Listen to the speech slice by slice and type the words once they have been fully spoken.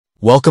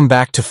Welcome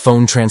back to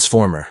Phone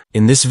Transformer.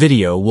 In this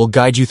video, we'll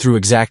guide you through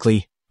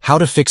exactly how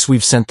to fix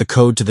We've Sent the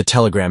Code to the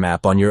Telegram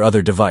app on your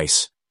other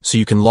device, so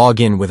you can log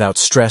in without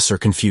stress or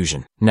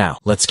confusion. Now,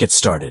 let's get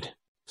started.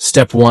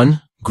 Step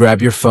 1. Grab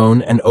your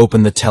phone and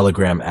open the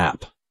Telegram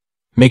app.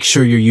 Make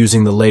sure you're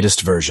using the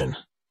latest version,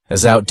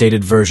 as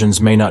outdated versions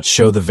may not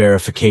show the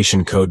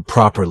verification code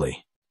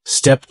properly.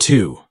 Step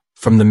 2.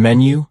 From the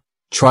menu,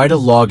 try to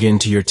log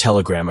into your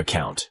Telegram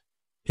account.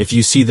 If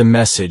you see the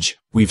message,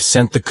 "We've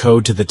sent the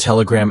code to the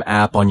Telegram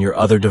app on your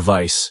other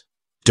device,"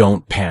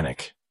 don't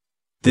panic.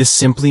 This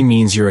simply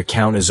means your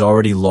account is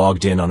already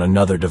logged in on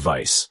another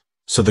device,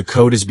 so the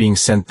code is being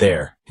sent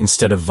there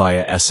instead of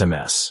via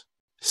SMS.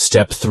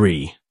 Step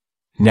 3.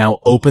 Now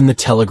open the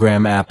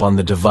Telegram app on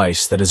the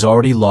device that is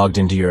already logged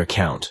into your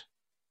account.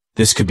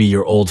 This could be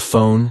your old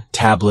phone,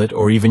 tablet,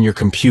 or even your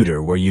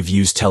computer where you've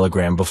used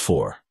Telegram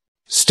before.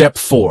 Step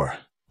 4.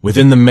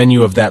 Within the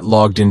menu of that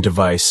logged-in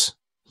device,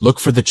 look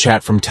for the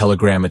chat from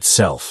Telegram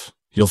itself.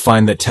 You'll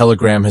find that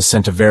Telegram has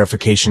sent a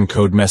verification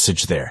code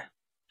message there.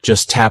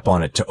 Just tap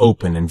on it to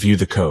open and view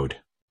the code.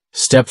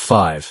 Step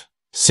 5.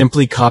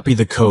 Simply copy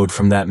the code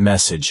from that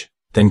message,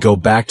 then go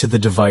back to the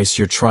device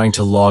you're trying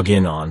to log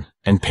in on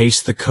and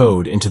paste the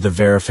code into the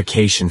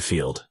verification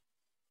field.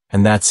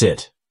 And that's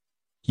it.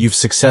 You've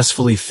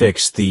successfully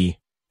fixed the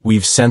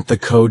 "We've sent the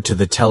code to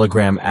the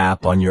Telegram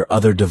app on your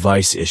other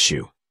device"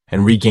 issue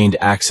and regained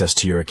access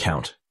to your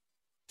account.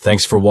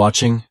 Thanks for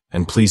watching,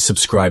 and please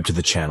subscribe to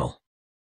the channel.